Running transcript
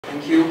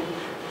Thank you.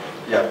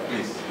 Yeah,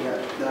 please. Yeah,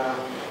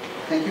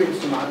 thank you,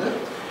 Mr. Madhav.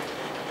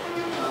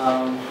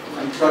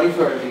 I'm sorry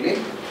for a delay.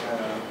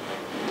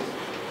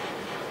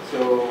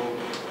 So,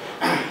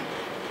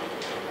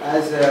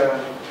 as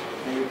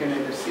you can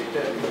either sit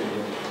or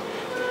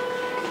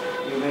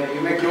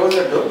you may close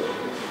the door.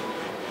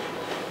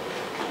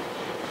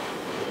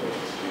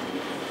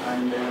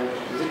 And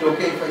is it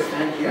okay if I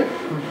stand here?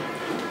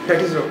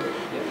 That is okay.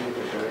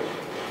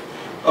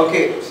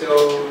 Okay,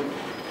 so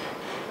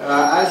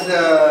as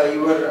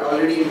you were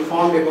already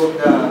informed about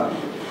the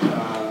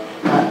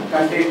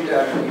content,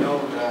 the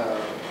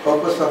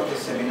purpose of this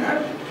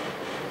seminar,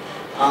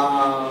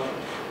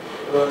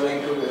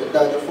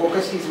 the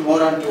focus is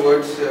more on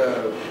towards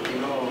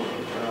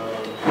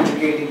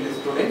educating the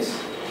students,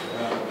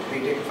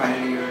 BTech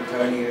final year,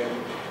 third year,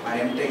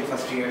 and MTech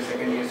first year,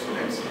 second year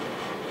students,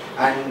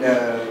 and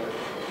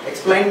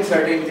explain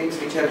certain things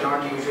which are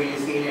not usually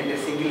seen at a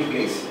single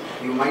place.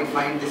 You might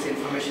find this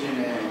information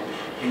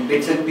in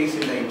bits and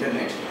pieces in the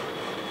internet,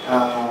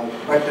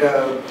 but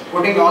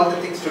putting all the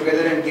things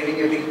together and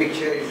giving a big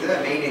picture is the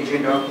main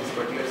agenda of this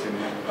particular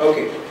seminar.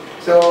 Okay,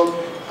 so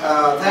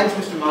thanks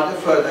Mr. Madhav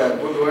for the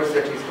good words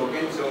that he's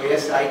spoken. So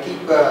yes, I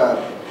keep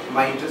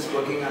my interest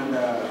working on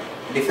the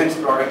defense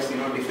products,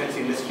 defense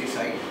industry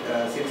side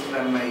since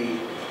from my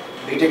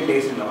BTech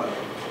days and all.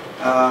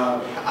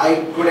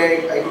 I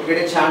could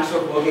get a chance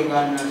of working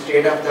on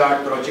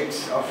state-of-the-art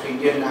projects of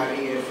Indian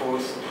Navy, Air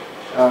Force,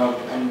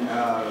 and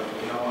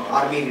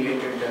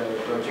Army-related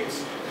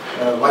projects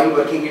while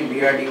working in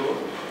DRDO.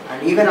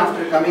 And even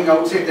after coming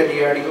outside the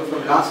DRDO,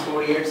 from last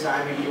 4 years,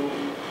 I am into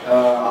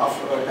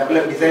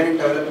design and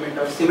development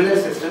of similar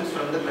systems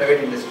from the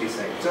private industry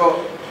side.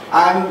 So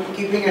I am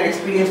keeping an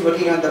experience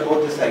working on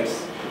both the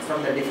sides,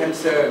 from the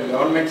defense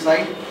government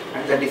side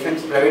and the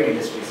defense private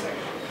industry side.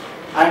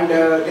 And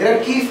there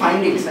are key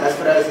findings as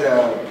far as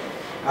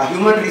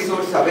human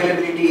resource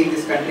availability in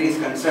this country is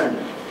concerned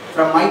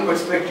from my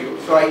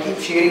perspective. So I keep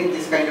sharing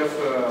this kind of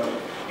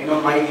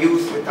my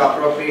views with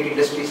appropriate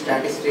industry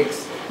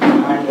statistics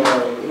and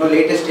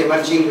latest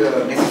emerging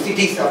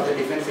necessities of the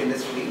defense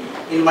industry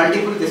in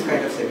multiple this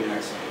kind of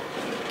seminars.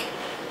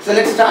 So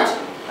let's start.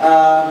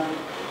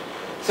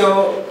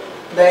 So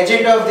the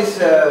agenda of this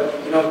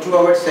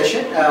 2-hour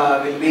session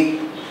will be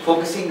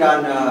focusing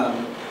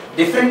on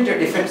different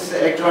defense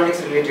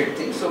electronics related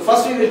things. So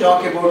first we will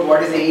talk about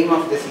what is the aim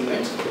of this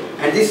event,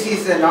 and this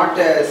is not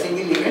a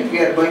single event. We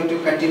are going to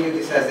continue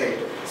this as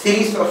a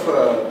series of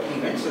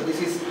events. So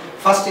this is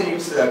first in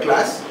its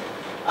class,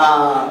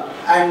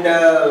 and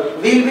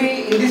we will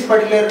be in this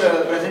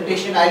particular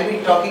presentation. I will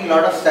be talking a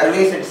lot of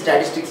surveys and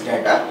statistics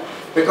data,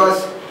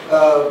 because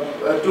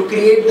to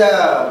create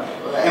the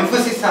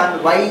emphasis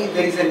on why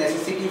there is a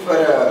necessity for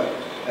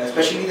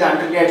especially the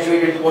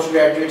undergraduate and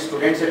postgraduate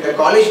students at the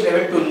college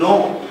level to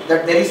know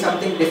that there is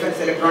something defense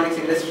electronics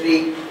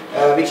industry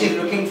which is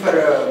looking for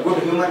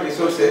good human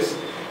resources.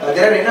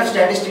 There are enough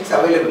statistics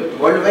available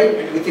worldwide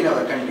and within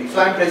our country.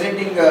 So I am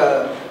presenting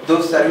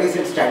those surveys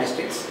and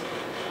statistics.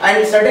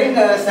 And certain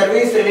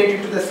surveys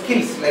related to the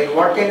skills, like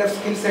what kind of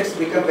skill sets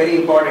become very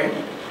important.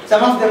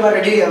 Some of them are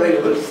readily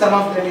available, some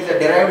of them is a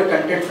derived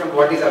content from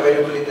what is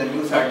available in the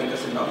news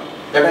articles and all,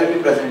 that I will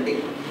be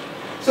presenting.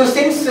 So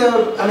since,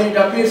 it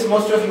appears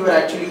most of you are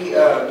actually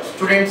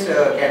students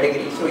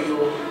category, so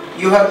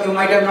you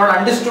might have not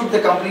understood the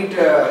complete,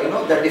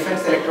 the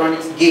defense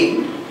electronics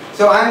game.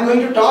 So I am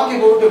going to talk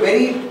about a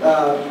very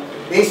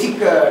basic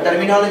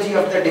terminology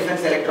of the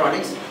defense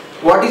electronics,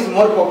 what is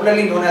more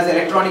popularly known as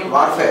electronic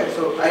warfare.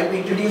 So I will be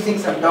introducing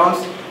some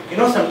terms,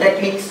 some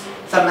techniques,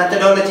 some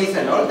methodologies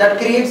and all, that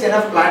creates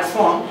enough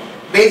platform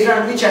based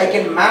on which I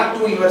can map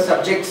to your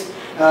subjects,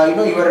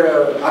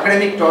 your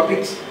academic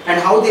topics,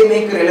 and how they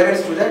make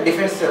relevance to the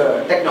defense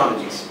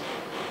technologies.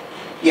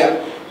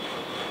 Yeah.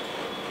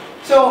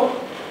 So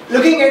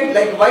looking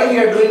at why we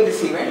are doing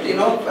this event,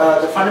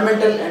 the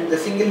fundamental and the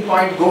single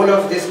point goal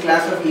of this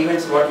class of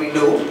events, what we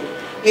do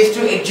is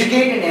to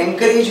educate and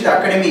encourage the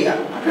academia.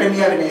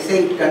 Academia, when I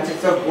say, it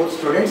consists of both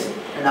students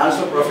and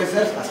also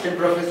professors, assistant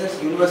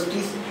professors,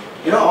 universities,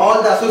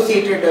 all the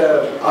associated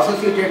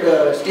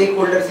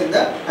stakeholders in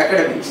the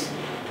academics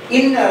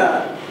in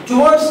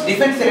towards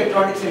defense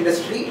electronics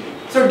industry.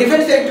 So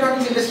defense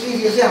electronics industry,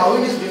 you say how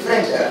it is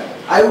different,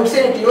 I would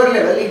say at your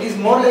level it is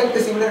more like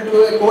similar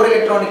to a core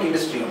electronic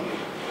industry only.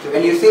 So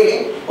when you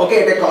say,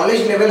 okay, at a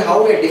college level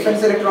how a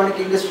defense electronic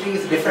industry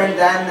is different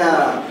than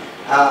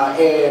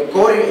a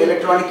core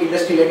electronic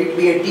industry, let it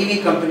be a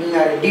TV company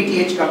or a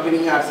DTH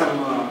company or some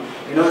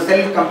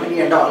cell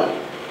company and all,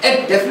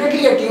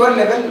 definitely at your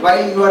level,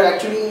 while you are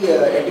actually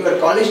at your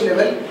college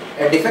level,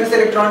 defense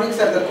electronics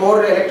or the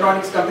core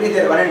electronics company,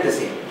 they are one and the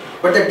same.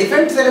 But the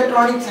defense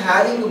electronics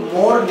having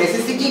more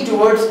necessity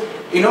towards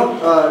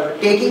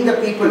taking the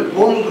people,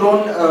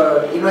 homegrown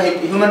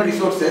human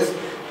resources,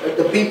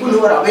 the people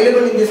who are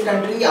available in this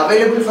country,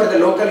 available for the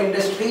local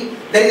industry,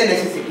 there is a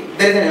necessity,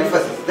 there is an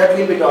emphasis that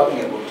we will be talking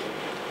about.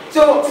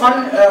 So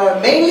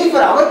mainly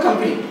for our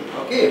company,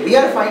 okay, we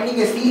are finding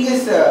a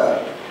serious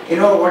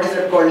what is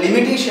it called,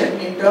 limitation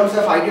in terms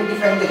of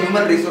identifying the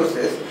human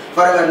resources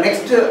for our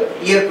next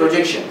year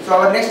projection. So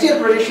our next year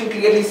projection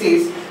clearly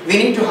says we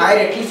need to hire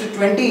at least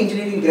 20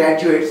 engineering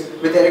graduates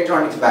with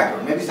electronics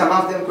background. Maybe some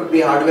of them could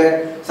be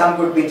hardware, some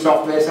could be in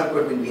software, some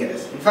could be in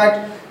BLS. In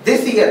fact,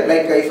 this year,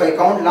 like if I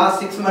count last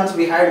 6 months,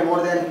 we hired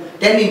more than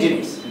 10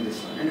 engineers in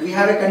this one. And we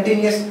have a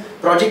continuous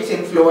projects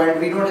inflow,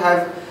 and we don't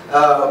have,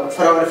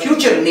 for our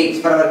future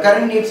needs, for our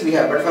current needs we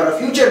have, but for our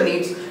future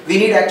needs, we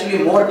need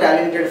actually more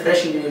talented,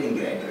 fresh engineering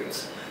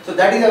graduates. So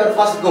that is our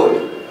first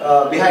goal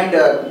behind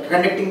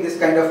conducting this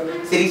kind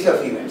of series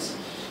of events.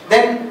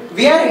 Then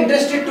we are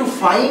interested to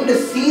find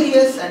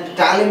serious and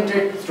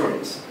talented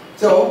students.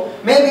 So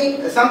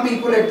maybe some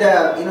people at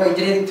the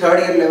engineering third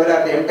year level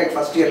or the MTech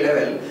first year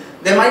level,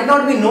 they might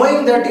not be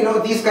knowing that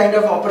these kind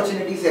of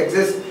opportunities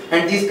exist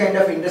and these kind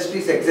of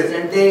industries exist,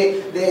 and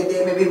they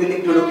may be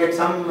willing to look at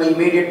some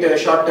immediate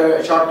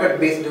shortcut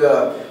based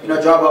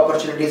job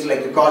opportunities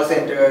like call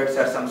centers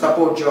or some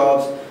support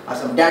jobs or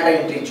some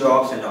data entry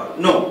jobs and all.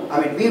 No,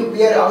 I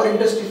mean our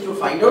interest is to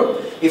find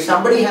out if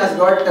somebody has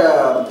got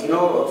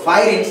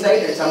fire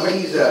inside and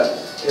somebody is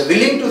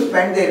willing to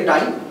spend their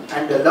time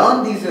and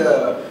learn these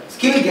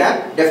skill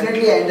gap.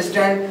 Definitely I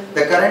understand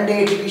the current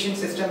day education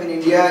system in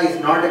India is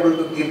not able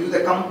to give you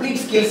the complete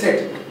skill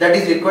set that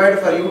is required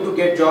for you to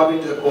get job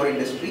into the core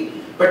industry.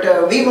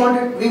 But we want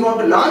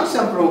to launch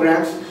some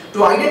programs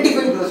to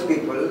identify those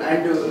people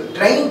and to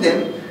train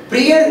them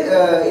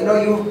prior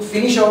you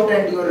finish out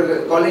and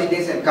your college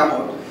days and come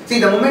out. See,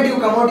 the moment you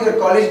come out your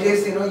college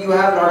days, you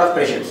have a lot of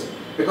pressures.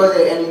 Because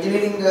an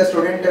engineering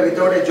student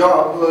without a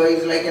job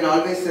is like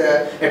always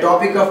a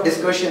topic of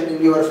discussion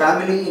in your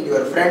family, in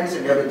your friends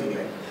and everything like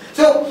that.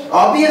 So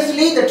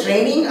obviously the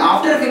training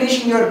after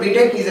finishing your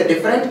BTech is a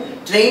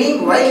different,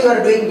 training while you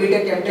are doing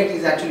BTech MTech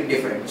is actually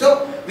different.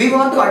 So we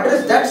want to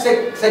address that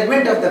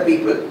segment of the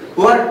people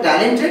who are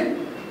talented,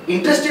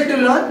 interested to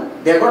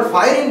learn, they have got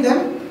fire in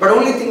them, but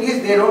only thing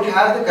is they don't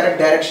have the correct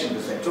direction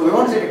to set. So we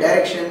want to set a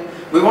direction.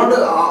 We want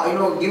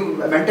to give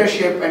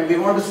mentorship, and we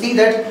want to see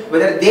that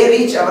whether they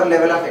reach our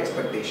level of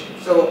expectation.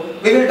 So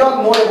we will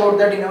talk more about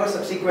that in our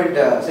subsequent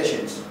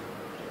sessions.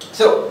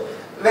 So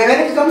when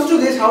it comes to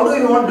this, how do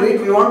we want to do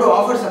it? We want to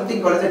offer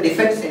something called as a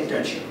defense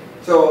internship.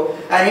 So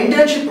an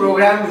internship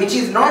program which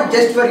is not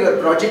just for your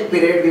project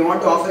period, we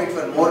want to offer it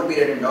for more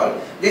period and all.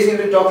 This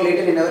we will talk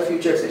later in our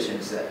future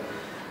sessions.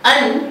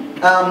 And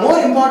more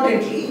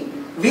importantly,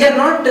 we are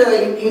not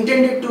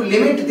intended to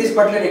limit this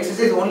particular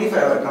exercise only for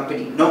our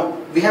company. No,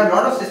 we have a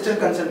lot of sister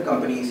concerned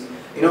companies.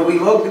 We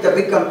work with the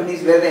big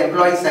companies where the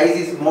employee size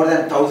is more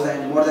than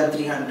 1,000, more than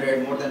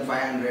 300, more than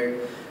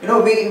 500.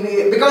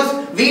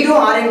 Because we do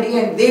R&D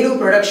and they do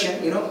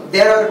production.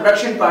 They are our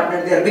production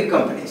partner. They are big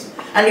companies,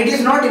 and it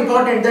is not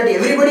important that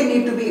everybody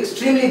need to be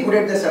extremely good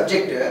at the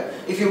subject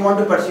if you want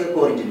to pursue a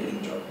core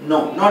engineering job.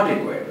 No, not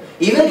required.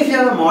 Even if you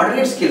have a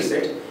moderate skill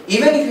set,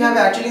 even if you have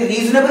actually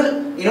reasonable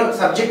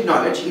subject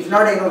knowledge, if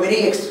not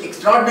very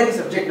extraordinary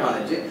subject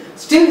knowledge,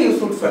 still you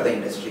suit for the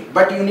industry,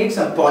 but you need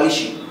some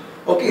polishing.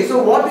 Okay,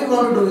 so what we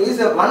want to do is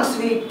once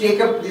we take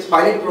up this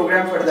pilot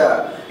program for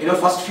the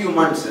first few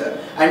months,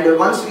 and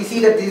once we see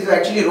that this is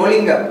actually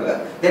rolling up,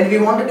 then we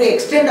wanted to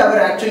extend our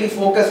actually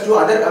focus to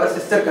our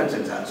sister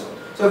concerns also.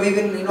 So we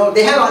will,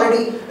 they have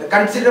already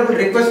considerable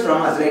requests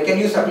from us, like can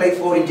you supply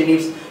 4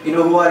 engineers,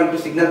 who are into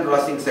signal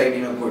processing side,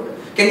 good.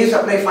 Can you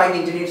supply 5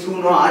 engineers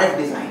who know RF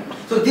design?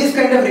 So this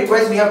kind of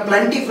requests we have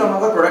plenty from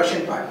our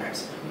production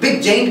partners,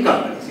 big giant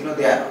companies,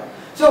 they are.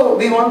 So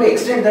we want to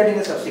extend that in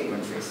a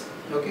subsequent phase.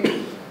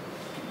 Okay.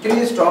 Can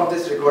you stop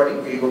this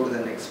recording? We'll go to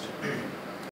the next.